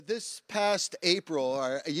This past April,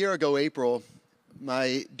 or a year ago April,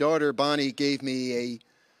 my daughter Bonnie gave me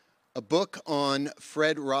a book on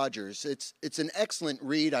Fred Rogers. It's an excellent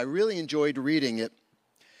read. I really enjoyed reading it.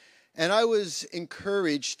 And I was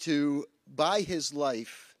encouraged to, by his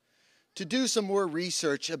life, to do some more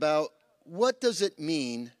research about what does it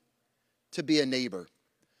mean to be a neighbor.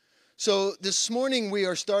 So this morning we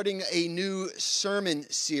are starting a new sermon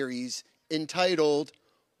series entitled,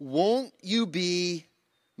 Won't You Be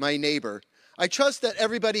My Neighbor? I trust that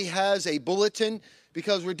everybody has a bulletin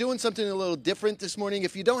because we're doing something a little different this morning.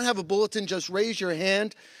 If you don't have a bulletin, just raise your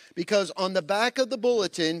hand because on the back of the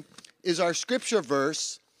bulletin is our scripture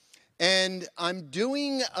verse. And I'm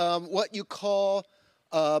doing what you call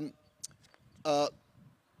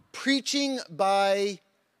preaching by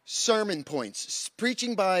sermon points,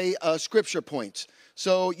 preaching by scripture points.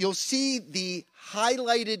 So you'll see the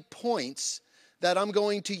highlighted points that I'm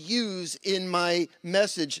going to use in my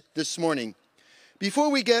message this morning. Before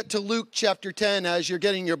we get to Luke chapter 10, as you're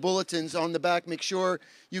getting your bulletins on the back, make sure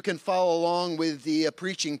you can follow along with the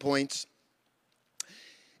preaching points.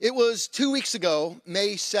 It was 2 weeks ago,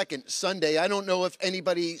 May 2nd, Sunday. I don't know if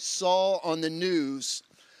anybody saw on the news,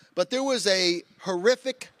 but there was a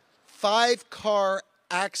horrific 5-car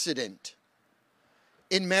accident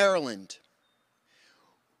in Maryland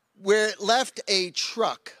where it left a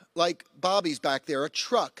truck, like Bobby's back there, a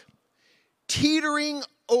truck, teetering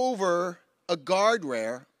over a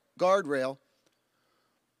guardrail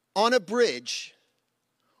on a bridge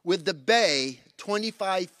with the bay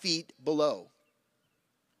 25 feet below.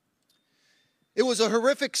 It was a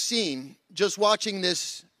horrific scene just watching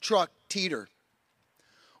this truck teeter.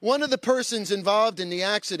 One of the persons involved in the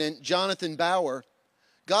accident, Jonathan Bauer,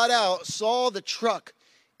 got out, saw the truck,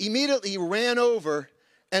 immediately ran over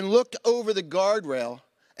and looked over the guardrail,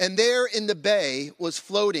 and there in the bay was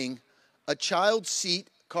floating a child's seat,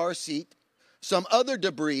 car seat, some other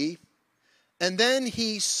debris, and then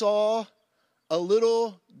he saw a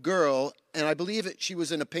little girl, and I believe she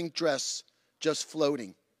was in a pink dress, just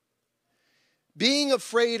floating. Being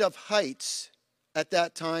afraid of heights at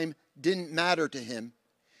that time didn't matter to him.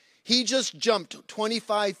 He just jumped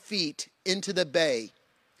 25 feet into the bay.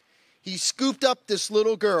 He scooped up this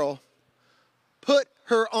little girl, put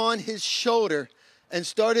her on his shoulder, and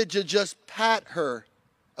started to just pat her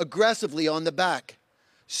aggressively on the back.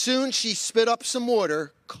 Soon she spit up some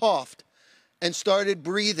water, coughed, and started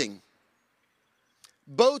breathing.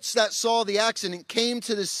 Boats that saw the accident came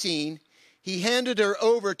to the scene. He handed her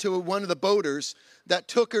over to one of the boaters that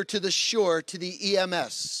took her to the shore to the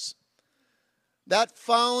EMS. That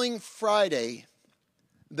following Friday,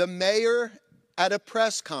 the mayor at a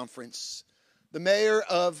press conference, the mayor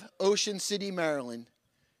of Ocean City, Maryland,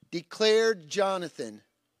 declared Jonathan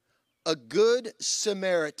a good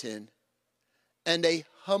Samaritan and a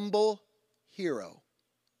humble hero.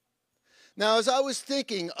 Now, as I was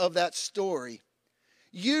thinking of that story,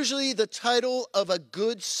 usually the title of a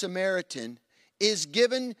good Samaritan is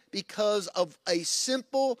given because of a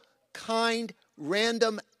simple, kind,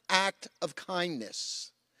 random act of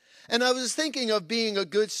kindness. And I was thinking of being a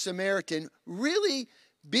good Samaritan. Really,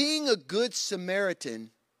 being a good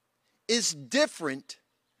Samaritan is different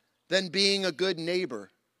than being a good neighbor.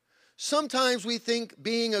 Sometimes we think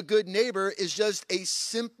being a good neighbor is just a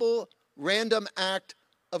simple, random act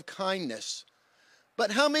of kindness.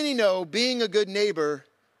 But how many know being a good neighbor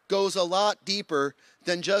goes a lot deeper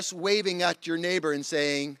than just waving at your neighbor and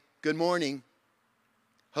saying, good morning,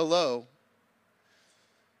 hello.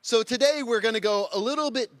 So today we're going to go a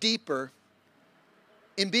little bit deeper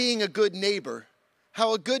in being a good neighbor,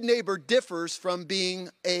 how a good neighbor differs from being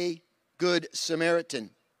a good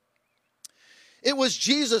Samaritan. It was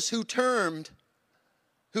Jesus who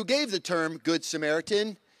gave the term Good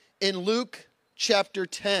Samaritan in Luke chapter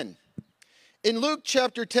 10. In Luke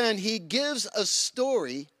chapter 10, he gives a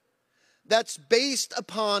story that's based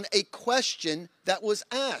upon a question that was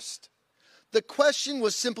asked. The question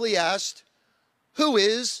was simply asked, who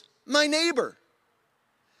is my neighbor?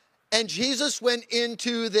 And Jesus went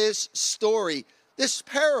into this story, this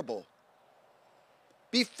parable.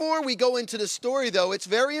 Before we go into the story, though, it's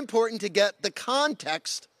very important to get the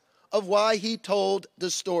context of why he told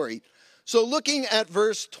the story. So looking at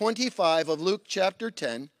verse 25 of Luke chapter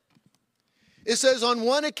 10, it says, on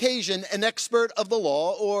one occasion, an expert of the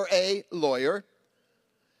law, or a lawyer,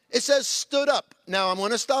 it says, stood up. Now, I'm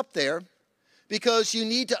going to stop there because you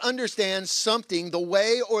need to understand something, the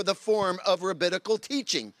way or the form of rabbinical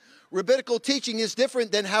teaching. Rabbinical teaching is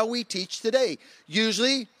different than how we teach today.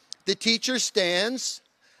 Usually, the teacher stands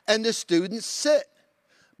and the students sit.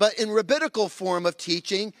 But in rabbinical form of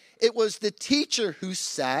teaching, it was the teacher who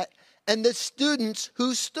sat and the students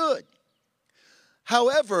who stood.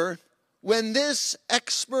 However, when this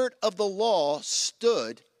expert of the law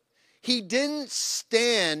stood, he didn't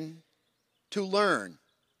stand to learn.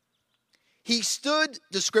 He stood,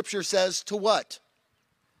 the scripture says, to what?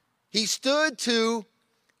 He stood to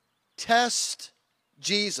test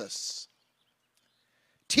Jesus.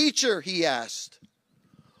 Teacher, he asked,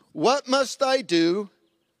 what must I do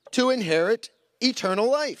to inherit eternal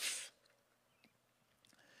life?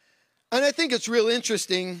 And I think it's real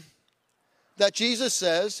interesting that Jesus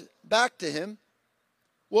says back to him,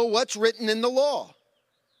 well, what's written in the law?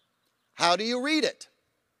 How do you read it?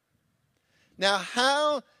 Now,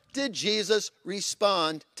 how did Jesus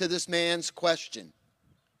respond to this man's question?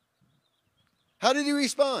 How did he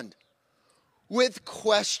respond? With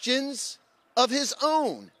questions of his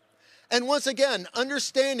own. And once again,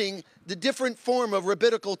 understanding the different form of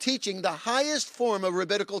rabbinical teaching, the highest form of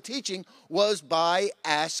rabbinical teaching was by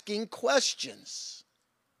asking questions.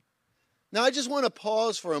 Now, I just want to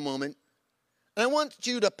pause for a moment, and I want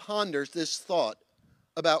you to ponder this thought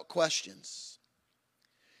about questions.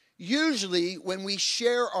 Usually, when we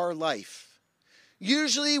share our life,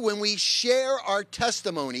 usually when we share our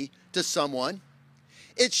testimony to someone,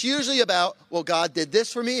 it's usually about, well, God did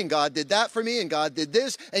this for me, and God did that for me, and God did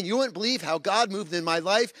this, and you wouldn't believe how God moved in my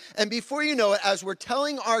life. And before you know it, as we're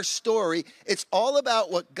telling our story, it's all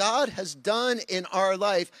about what God has done in our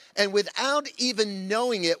life. And without even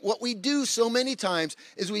knowing it, what we do so many times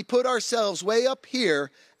is we put ourselves way up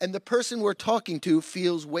here, and the person we're talking to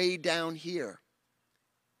feels way down here.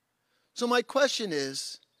 So my question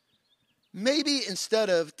is, maybe instead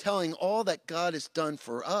of telling all that God has done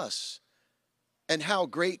for us, and how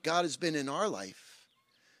great God has been in our life,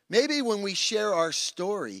 maybe when we share our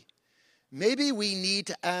story, maybe we need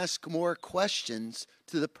to ask more questions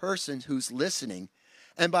to the person who's listening.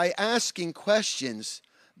 And by asking questions,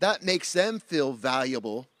 that makes them feel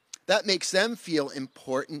valuable, that makes them feel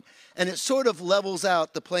important, and it sort of levels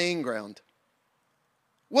out the playing ground.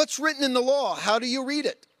 What's written in the law? How do you read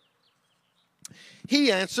it?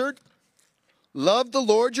 He answered, love the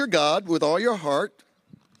Lord your God with all your heart,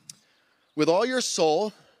 with all your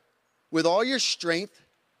soul, with all your strength,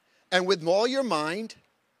 and with all your mind,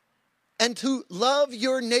 and to love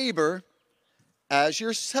your neighbor as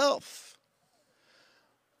yourself.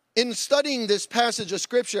 In studying this passage of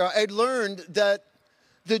Scripture, I learned that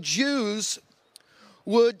the Jews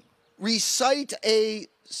would recite a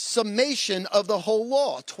summation of the whole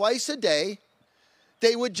law. Twice a day,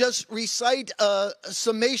 they would just recite a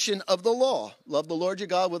summation of the law. Love the Lord your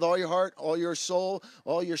God with all your heart, all your soul,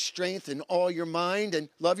 all your strength, and all your mind, and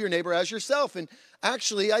love your neighbor as yourself. And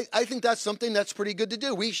actually, I think that's something that's pretty good to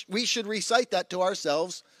do. We should recite that to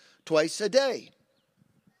ourselves twice a day.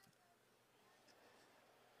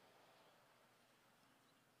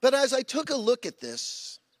 But as I took a look at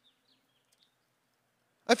this,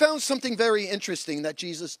 I found something very interesting that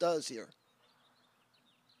Jesus does here.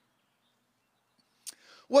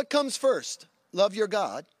 What comes first? Love your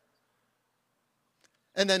God,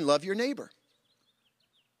 and then love your neighbor.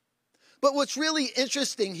 But what's really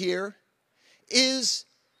interesting here is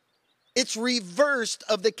it's reversed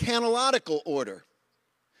of the canonical order.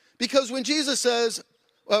 Because when Jesus says,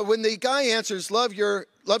 when the guy answers, love your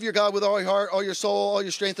God with all your heart, all your soul, all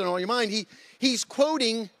your strength, and all your mind, he's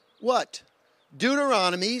quoting what?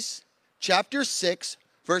 Deuteronomy chapter 6,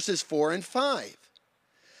 verses 4 and 5.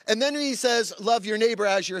 And then when he says, love your neighbor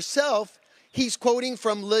as yourself, he's quoting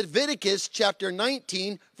from Leviticus chapter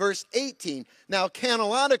 19, verse 18. Now,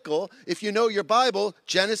 canonical, if you know your Bible,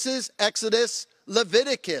 Genesis, Exodus,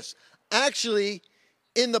 Leviticus. Actually,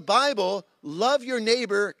 in the Bible, love your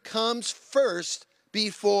neighbor comes first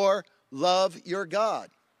before love your God.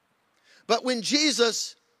 But when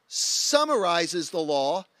Jesus summarizes the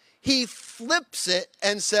law, he flips it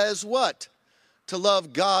and says what? To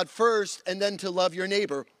love God first and then to love your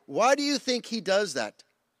neighbor. Why do you think he does that?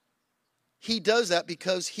 He does that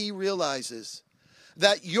because he realizes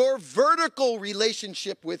that your vertical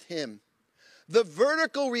relationship with him, the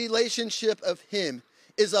vertical relationship of him,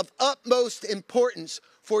 is of utmost importance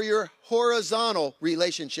for your horizontal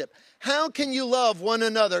relationship. How can you love one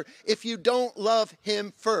another if you don't love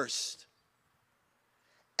him first?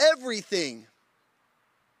 Everything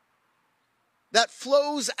that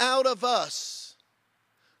flows out of us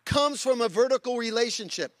comes from a vertical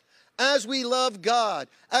relationship. As we love God,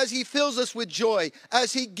 as he fills us with joy,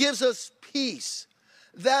 as he gives us peace,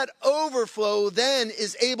 that overflow then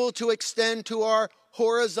is able to extend to our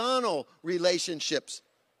horizontal relationships.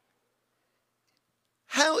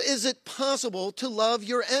 How is it possible to love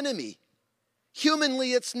your enemy?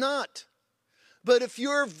 Humanly, it's not. But if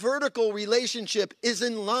your vertical relationship is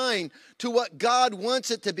in line to what God wants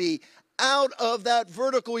it to be, out of that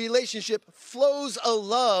vertical relationship flows a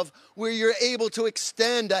love where you're able to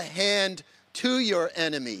extend a hand to your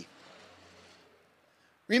enemy.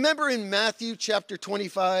 Remember in Matthew chapter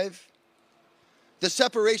 25, the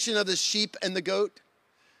separation of the sheep and the goat?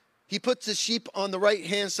 He puts the sheep on the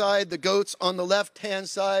right-hand side, the goats on the left-hand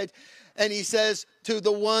side, and he says to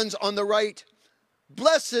the ones on the right,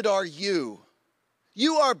 "Blessed are you.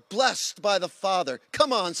 You are blessed by the Father."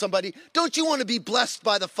 Come on, somebody. Don't you want to be blessed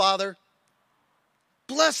by the Father?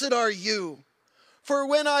 Blessed are you. For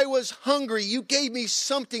when I was hungry, you gave me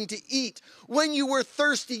something to eat. When you were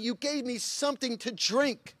thirsty, you gave me something to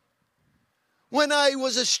drink. When I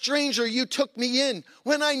was a stranger, you took me in.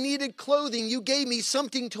 When I needed clothing, you gave me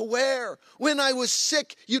something to wear. When I was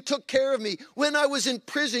sick, you took care of me. When I was in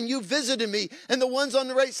prison, you visited me. And the ones on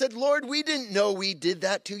the right said, "Lord, we didn't know we did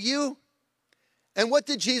that to you." And what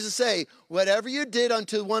did Jesus say? "Whatever you did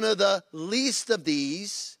unto one of the least of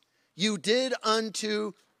these, you did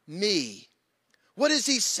unto me." What is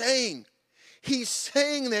he saying? He's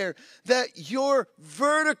saying there that your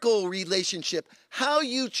vertical relationship, how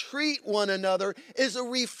you treat one another, is a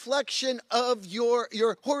reflection of your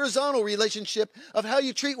horizontal relationship of how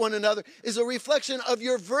you treat one another is a reflection of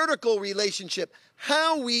your vertical relationship.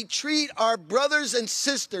 How we treat our brothers and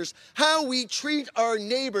sisters, how we treat our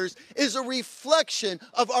neighbors is a reflection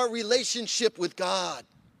of our relationship with God.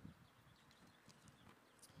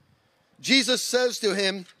 Jesus says to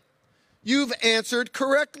him, "You've answered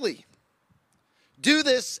correctly. Do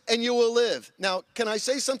this and you will live." Now, can I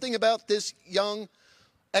say something about this young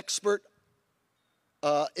expert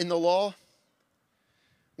in the law?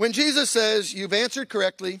 When Jesus says, "You've answered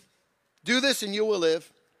correctly, do this and you will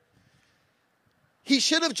live," he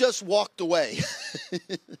should have just walked away.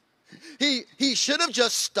 He should have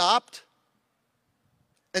just stopped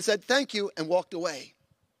and said, "Thank you," and walked away.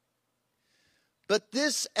 But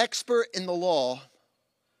this expert in the law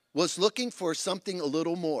was looking for something a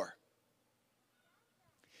little more.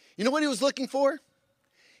 You know what he was looking for?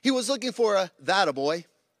 He was looking for a "that boy."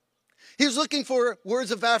 He was looking for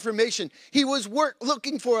words of affirmation. He was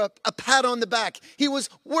looking for a pat on the back. He was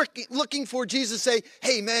looking for Jesus to say,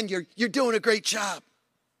 "Hey man, you're doing a great job."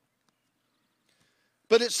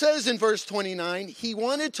 But it says in verse 29, he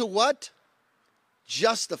wanted to what?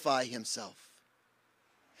 Justify himself.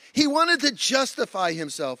 He wanted to justify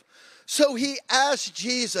himself. So he asked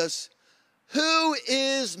Jesus, "Who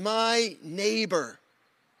is my neighbor?"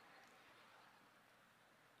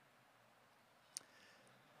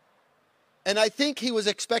 And I think he was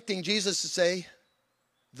expecting Jesus to say,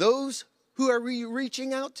 "Those who are you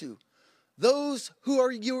reaching out to, those who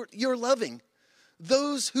are you're loving,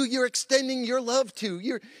 those who you're extending your love to.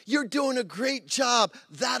 You're doing a great job,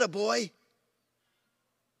 that a boy."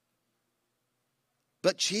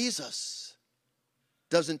 But Jesus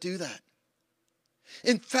doesn't do that.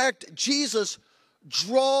 In fact, Jesus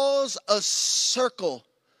draws a circle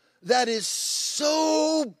that is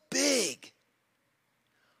so big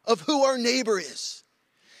of who our neighbor is.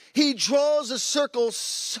 He draws a circle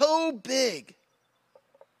so big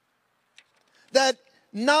that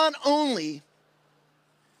not only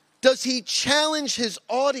does he challenge his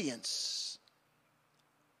audience,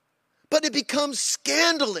 but it becomes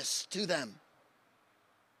scandalous to them.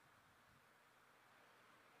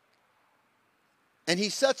 And he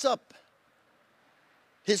sets up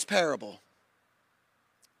his parable.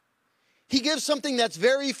 He gives something that's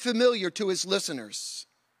very familiar to his listeners.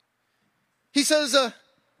 He says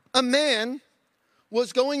a man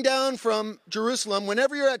was going down from Jerusalem.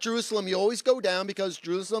 Whenever you're at Jerusalem, you always go down because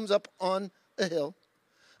Jerusalem's up on a hill.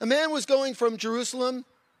 A man was going from Jerusalem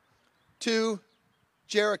to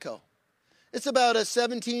Jericho. It's about a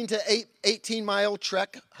 17 to 18 mile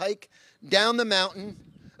hike down the mountain,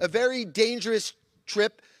 a very dangerous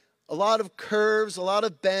trip, a lot of curves, a lot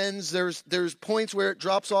of bends. There's points where it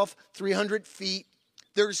drops off 300 feet.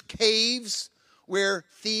 There's caves where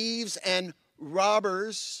thieves and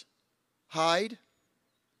robbers hide.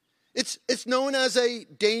 It's known as a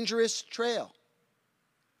dangerous trail.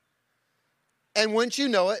 And once you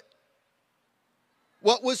know it,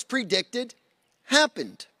 what was predicted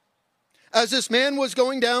happened. As this man was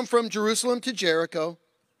going down from Jerusalem to Jericho,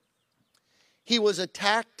 he was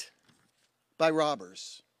attacked by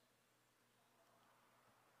robbers.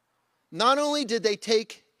 Not only did they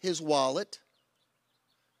take his wallet,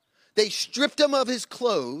 they stripped him of his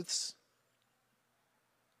clothes,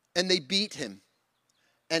 and they beat him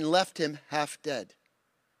and left him half dead.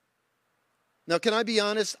 Now, can I be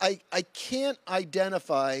honest? I can't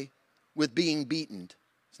identify with being beaten.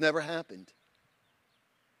 It's never happened.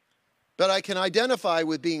 but I can identify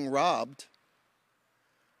with being robbed.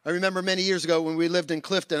 I remember many years ago when we lived in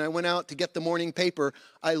Clifton, I went out to get the morning paper.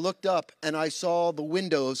 I looked up and I saw the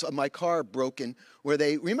windows of my car broken.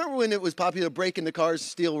 Remember when it was popular to break into cars,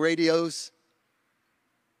 steal radios?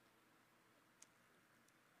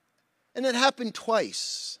 And it happened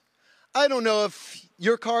twice. I don't know if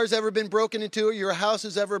your car's ever been broken into or your house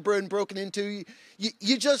has ever been broken into.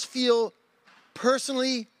 You just feel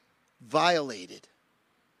personally violated.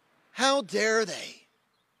 How dare they?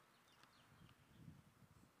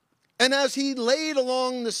 And as he laid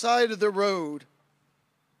along the side of the road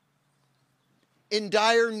in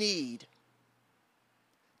dire need,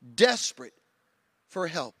 desperate for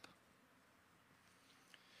help,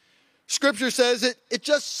 Scripture says it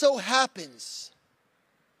just so happens.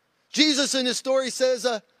 Jesus in his story says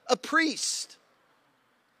a priest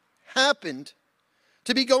happened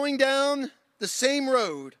to be going down the same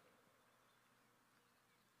road.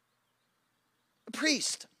 A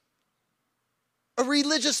priest. A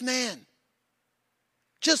religious man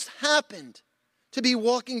just happened to be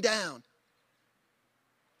walking down.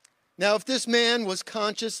 Now, if this man was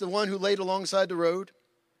conscious, the one who laid alongside the road,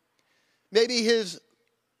 maybe his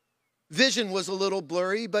vision was a little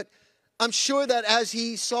blurry, but I'm sure that as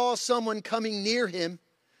he saw someone coming near him,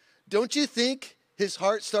 don't you think his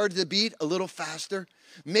heart started to beat a little faster?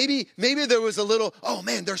 Maybe there was a little, oh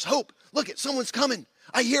man, there's hope. Look, someone's coming.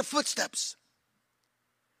 I hear footsteps.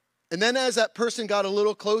 And then as that person got a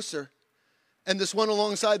little closer, and this one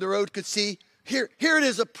alongside the road could see, here it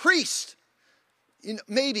is, a priest.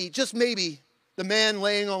 Maybe, just maybe, the man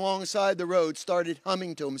laying alongside the road started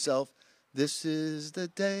humming to himself, "This is the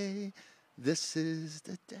day, this is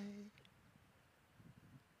the day."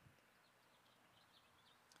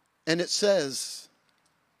 And it says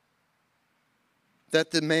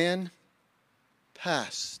that the man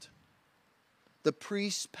passed, the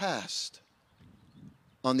priest passed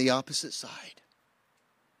on the opposite side.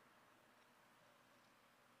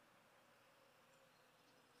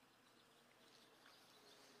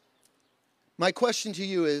 My question to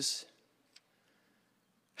you is,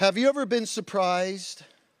 have you ever been surprised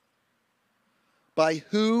by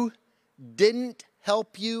who didn't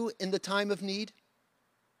help you in the time of need?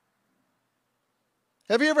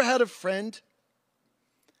 Have you ever had a friend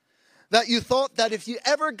that you thought that if you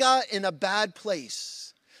ever got in a bad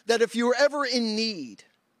place, that if you were ever in need,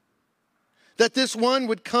 that this one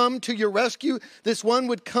would come to your rescue, this one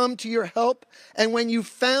would come to your help, and when you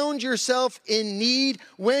found yourself in need,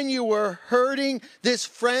 when you were hurting, this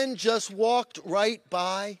friend just walked right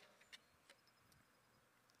by?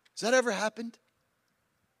 Has that ever happened?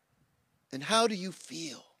 And how do you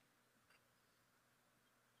feel?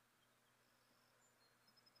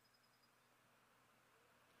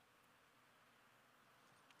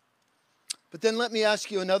 But then let me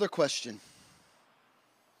ask you another question.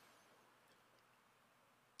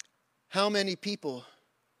 How many people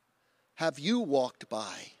have you walked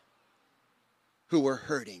by who were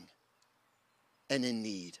hurting and in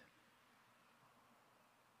need?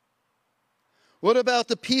 What about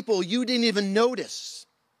the people you didn't even notice?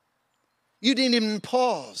 You didn't even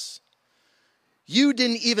pause. You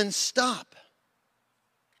didn't even stop.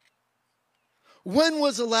 When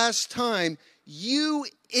was the last time you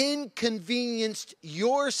inconvenienced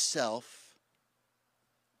yourself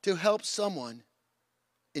to help someone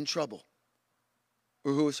in trouble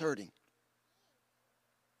or who is hurting?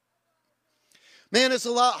 Man, it's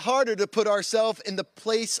a lot harder to put ourselves in the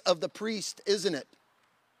place of the priest, isn't it?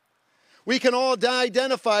 We can all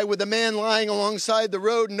identify with the man lying alongside the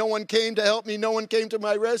road. No one came to help me. No one came to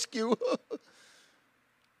my rescue.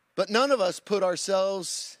 But none of us put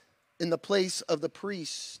ourselves in the place of the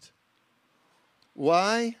priest.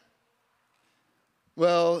 Why?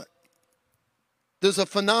 Well, there's a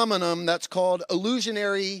phenomenon that's called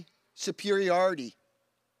illusionary superiority.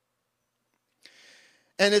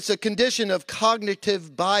 And it's a condition of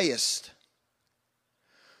cognitive bias.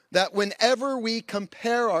 That whenever we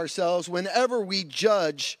compare ourselves, whenever we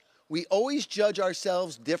judge, we always judge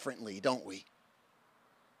ourselves differently, don't we?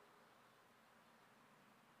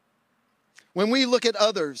 When we look at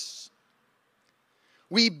others,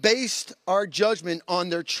 we based our judgment on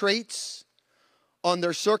their traits, on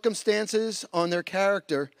their circumstances, on their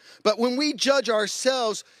character. But when we judge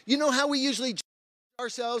ourselves, you know how we usually judge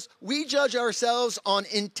ourselves? We judge ourselves on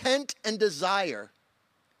intent and desire.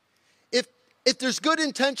 If there's good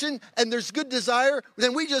intention and there's good desire,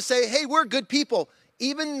 then we just say, hey, we're good people.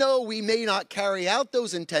 Even though we may not carry out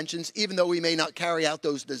those intentions, even though we may not carry out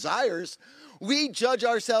those desires, we judge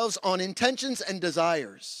ourselves on intentions and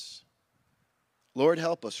desires. Lord,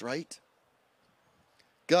 help us, right?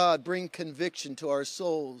 God, bring conviction to our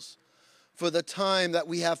souls for the time that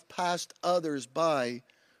we have passed others by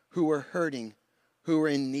who are hurting, who are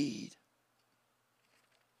in need.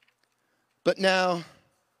 But now,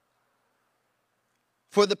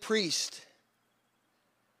 for the priest,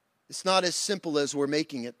 it's not as simple as we're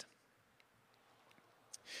making it.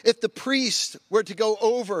 If the priest were to go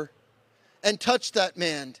over and touch that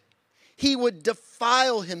man, he would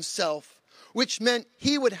defile himself, which meant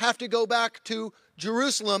he would have to go back to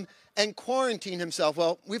Jerusalem and quarantine himself.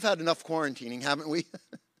 Well, we've had enough quarantining, haven't we?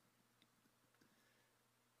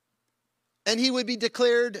 And he would be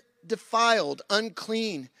declared defiled,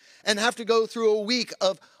 unclean, and have to go through a week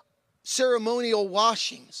of ceremonial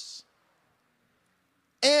washings.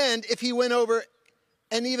 And if he went over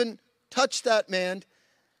and even touched that man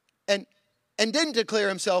and didn't declare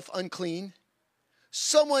himself unclean,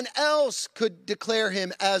 someone else could declare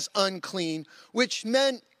him as unclean, which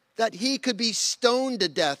meant that he could be stoned to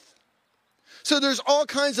death. So there's all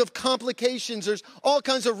kinds of complications, there's all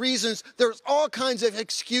kinds of reasons, there's all kinds of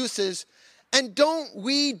excuses. And don't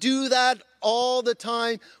we do that all the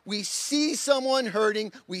time? We see someone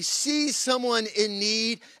hurting, we see someone in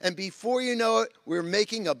need, and before you know it, we're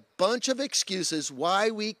making a bunch of excuses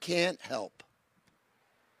why we can't help.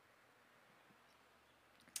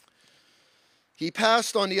 He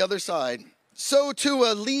passed on the other side. So too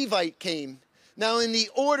a Levite came. Now in the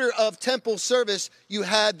order of temple service, you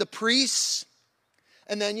had the priests,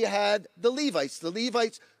 and then you had the Levites.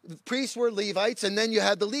 The priests were Levites, and then you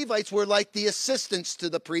had the Levites were like the assistants to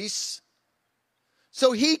the priests.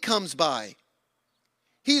 So he comes by.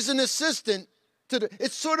 He's an assistant to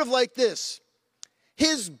it's sort of like this.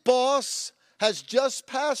 His boss has just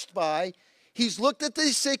passed by. He's looked at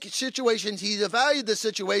these situations, he's evaluated the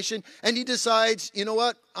situation, and he decides, you know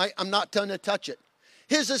what, I'm not going to touch it.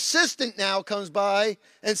 His assistant now comes by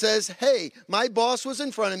and says, hey, my boss was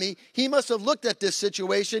in front of me. He must have looked at this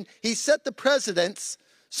situation. He set the precedents,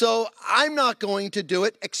 so I'm not going to do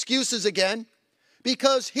it. Excuses again,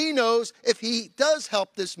 because he knows if he does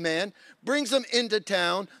help this man, brings him into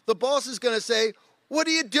town, the boss is going to say, what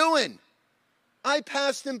are you doing? I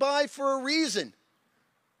passed him by for a reason.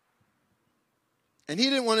 And he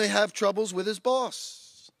didn't want to have troubles with his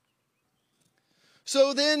boss.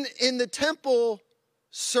 So then in the temple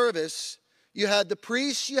service, you had the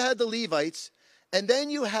priests, you had the Levites, and then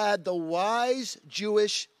you had the wise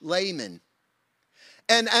Jewish laymen.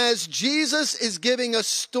 And as Jesus is giving a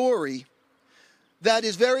story that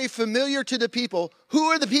is very familiar to the people, who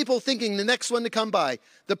are the people thinking the next one to come by?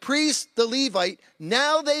 The priest, the Levite.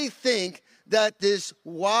 Now they think that this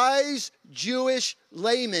wise Jewish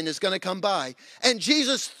layman is going to come by. And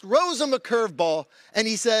Jesus throws him a curveball and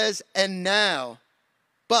he says, and now,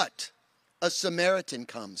 but a Samaritan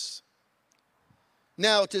comes.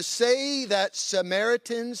 Now, to say that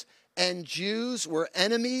Samaritans and Jews were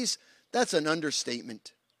enemies, that's an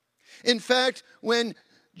understatement. In fact, when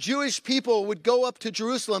Jewish people would go up to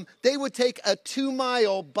Jerusalem, they would take a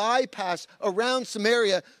 2-mile bypass around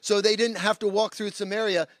Samaria so they didn't have to walk through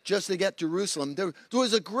Samaria just to get to Jerusalem. There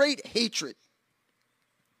was a great hatred.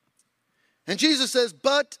 And Jesus says,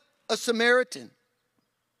 but a Samaritan,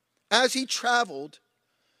 as he traveled,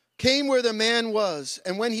 came where the man was,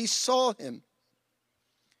 and when he saw him,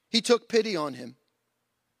 he took pity on him.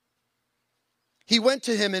 He went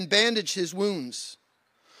to him and bandaged his wounds,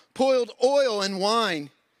 poured oil and wine.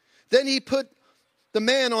 Then he put the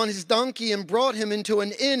man on his donkey and brought him into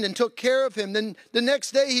an inn and took care of him. Then the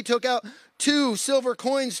next day he took out 2 silver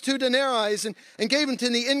coins, 2 denarii, and gave them to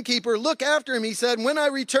the innkeeper. Look after him, he said. When I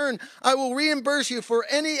return, I will reimburse you for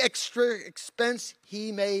any extra expense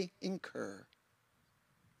he may incur.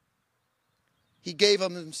 He gave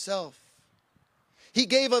of himself. He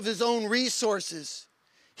gave of his own resources.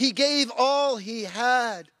 He gave all he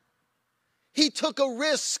had. He took a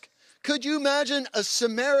risk. Could you imagine a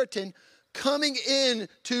Samaritan coming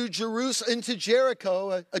into Jerusalem, into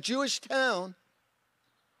Jericho, a Jewish town,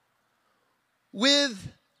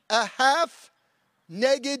 with a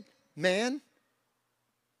half-naked man?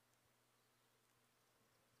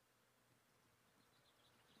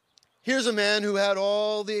 Here's a man who had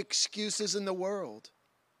all the excuses in the world,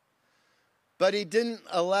 but he didn't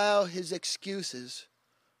allow his excuses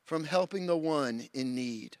from helping the one in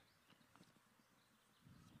need.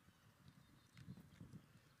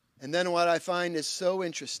 And then what I find is so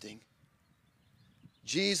interesting,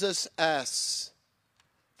 Jesus asks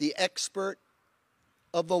the expert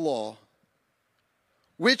of the law,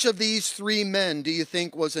 which of these 3 men do you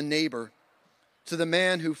think was a neighbor to the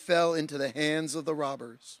man who fell into the hands of the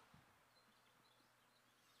robbers?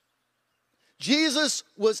 Jesus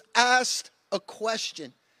was asked a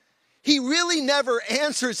question. He really never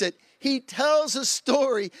answers it. he tells a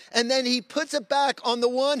story and then he puts it back on the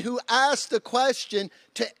one who asked the question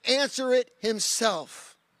to answer it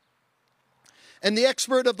himself. And the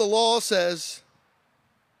expert of the law says,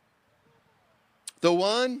 the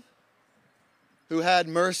one who had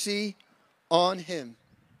mercy on him.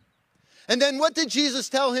 And then what did Jesus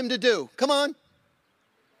tell him to do? Come on.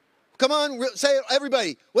 Come on, say it,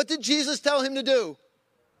 everybody. What did Jesus tell him to do?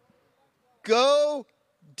 Go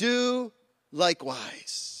do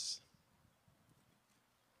likewise.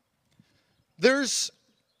 There's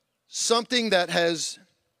something that has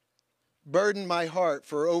burdened my heart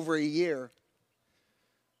for over a year,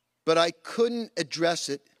 but I couldn't address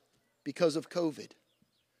it because of COVID.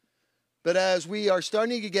 But as we are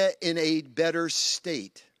starting to get in a better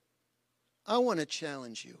state, I want to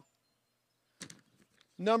challenge you.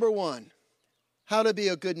 Number one, how to be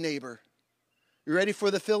a good neighbor. You ready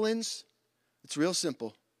for the fill-ins? It's real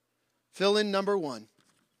simple. Fill-in number one,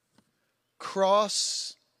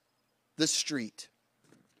 cross the street.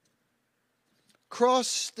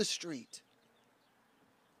 Cross the street.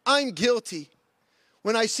 I'm guilty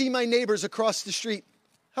when I see my neighbors across the street.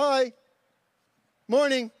 Hi,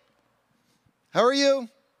 morning, how are you?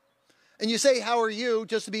 And you say, how are you,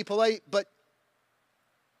 just to be polite, but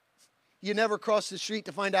you never cross the street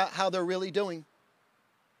to find out how they're really doing.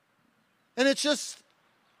 And it's just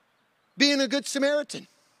being a good Samaritan.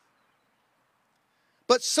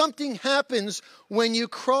 But something happens when you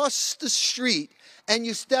cross the street and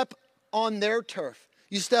you step on their turf.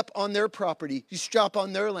 You step on their property. You step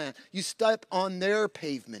on their land. You step on their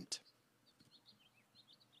pavement.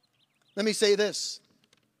 Let me say this.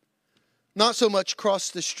 Not so much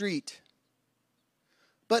cross the street,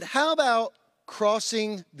 but how about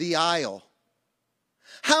crossing the aisle?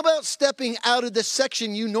 How about stepping out of the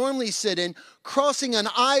section you normally sit in, crossing an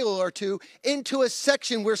aisle or two into a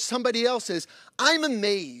section where somebody else is? I'm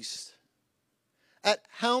amazed at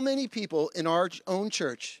how many people in our own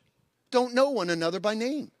church don't know one another by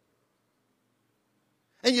name.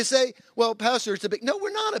 And you say, well, Pastor, it's a big... No,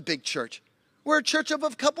 we're not a big church. We're a church of a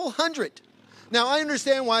couple hundred. Now, I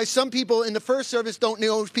understand why some people in the first service don't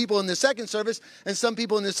know people in the second service, and some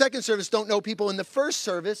people in the second service don't know people in the first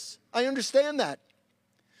service. I understand that.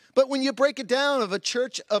 But when you break it down of a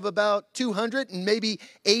church of about 200 and maybe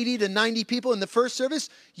 80 to 90 people in the first service,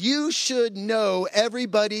 you should know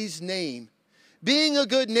everybody's name. Being a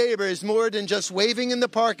good neighbor is more than just waving in the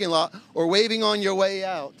parking lot or waving on your way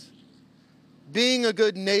out. Being a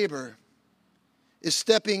good neighbor is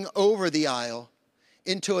stepping over the aisle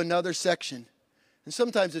into another section. And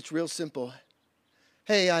sometimes it's real simple.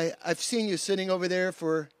 Hey, I've seen you sitting over there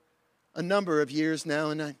for a number of years now,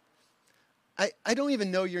 and I don't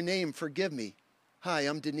even know your name. Forgive me. Hi,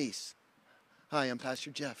 I'm Denise. Hi, I'm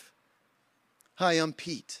Pastor Jeff. Hi, I'm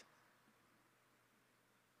Pete.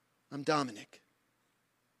 I'm Dominic.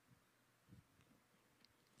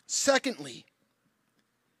 Secondly,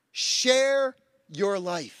 share your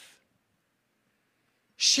life.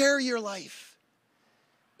 Share your life.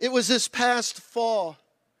 It was this past fall.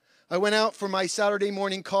 I went out for my Saturday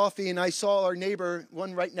morning coffee and I saw our neighbor,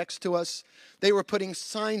 one right next to us. They were putting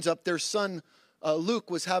signs up. Their son, Luke,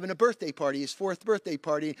 was having a birthday party, his 4th birthday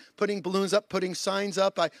party, putting balloons up, putting signs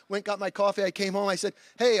up. I went, got my coffee. I came home. I said,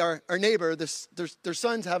 hey, our neighbor, their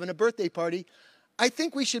son's having a birthday party. I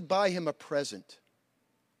think we should buy him a present.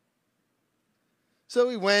 So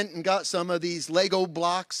we went and got some of these Lego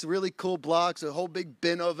blocks, really cool blocks, a whole big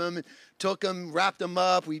bin of them, and took them, wrapped them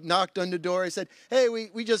up. We knocked on the door. I said, hey,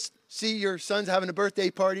 we just see your son's having a birthday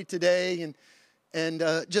party today, and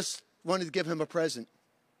just wanted to give him a present.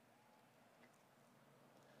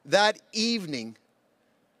 That evening,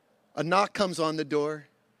 a knock comes on the door.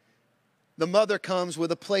 The mother comes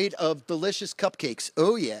with a plate of delicious cupcakes.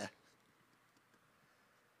 Oh, yeah.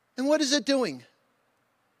 And what is it doing?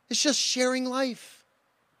 It's just sharing life.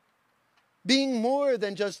 Being more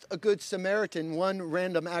than just a good Samaritan, one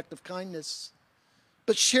random act of kindness,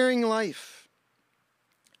 but sharing life.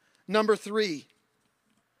 Number 3,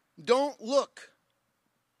 don't look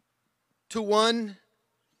to one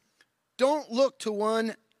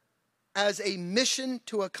as a mission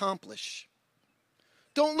to accomplish.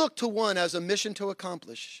 Don't look to one as a mission to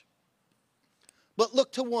accomplish, but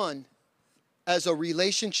look to one as a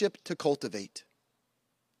relationship to cultivate.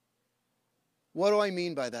 What do I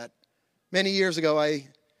mean by that? Many years ago, I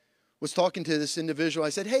was talking to this individual.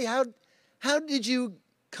 I said, hey, how did you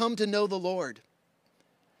come to know the Lord?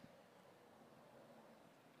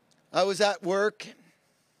 I was at work,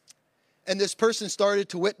 and this person started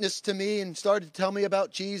to witness to me and started to tell me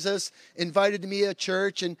about Jesus, invited me to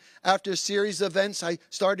church, and after a series of events, I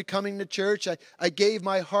started coming to church. I gave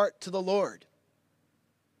my heart to the Lord.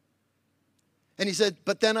 And he said,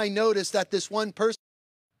 but then I noticed that this one person,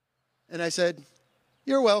 and I said,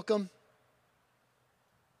 you're welcome.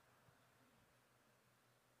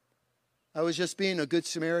 I was just being a good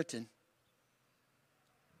Samaritan.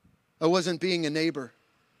 I wasn't being a neighbor.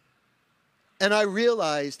 And I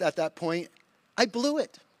realized at that point, I blew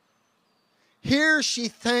it. Here she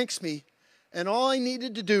thanks me, and all I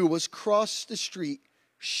needed to do was cross the street,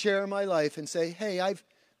 share my life, and say, hey, I've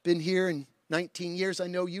been here in 19 years. I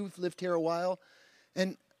know you've lived here a while,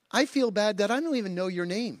 and I feel bad that I don't even know your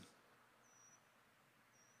name.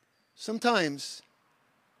 Sometimes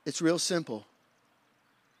it's real simple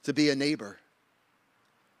to be a neighbor.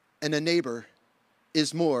 And a neighbor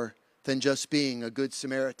is more than just being a good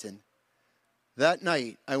Samaritan. That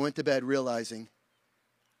night, I went to bed realizing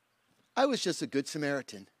I was just a good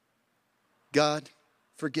Samaritan. God,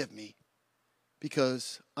 forgive me,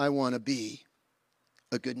 because I want to be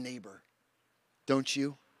a good neighbor. Don't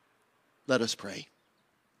you? Let us pray.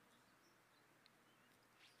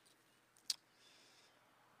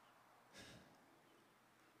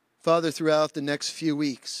 Father, throughout the next few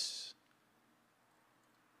weeks,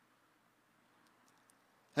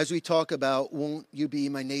 as we talk about, won't you be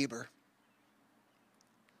my neighbor?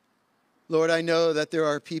 Lord, I know that there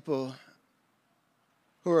are people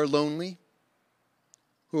who are lonely,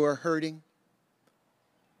 who are hurting,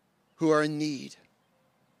 who are in need.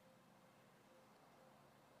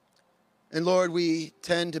 And Lord, we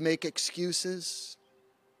tend to make excuses,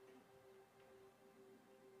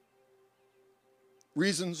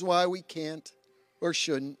 reasons why we can't or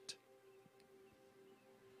shouldn't.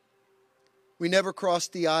 We never cross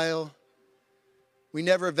the aisle. We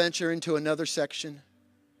never venture into another section.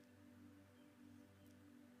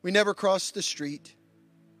 We never cross the street.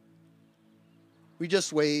 We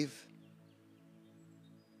just wave.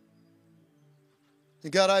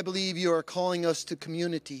 And God, I believe you are calling us to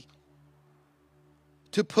community,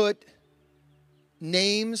 to put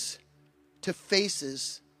names to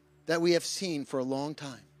faces that we have seen for a long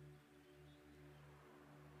time.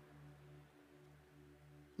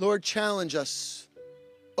 Lord, challenge us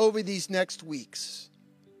over these next weeks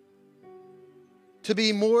to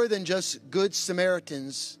be more than just good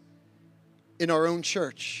Samaritans in our own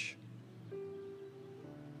church,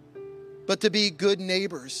 but to be good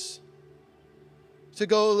neighbors, to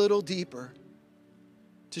go a little deeper,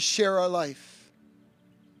 to share our life,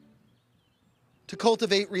 to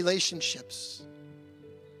cultivate relationships.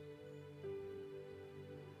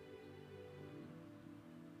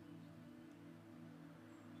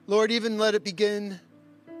 Lord, even let it begin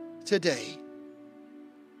today.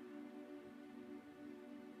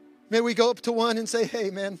 May we go up to one and say, hey,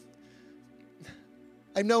 man,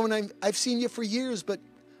 I've seen you for years, but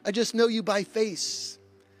I just know you by face.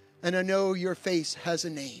 And I know your face has a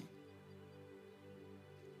name.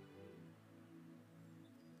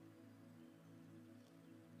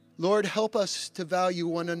 Lord, help us to value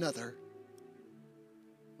one another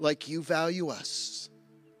like you value us.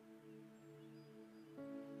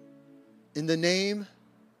 In the name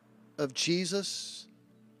of Jesus,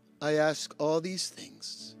 I ask all these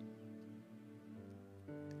things.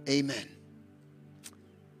 Amen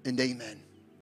and amen.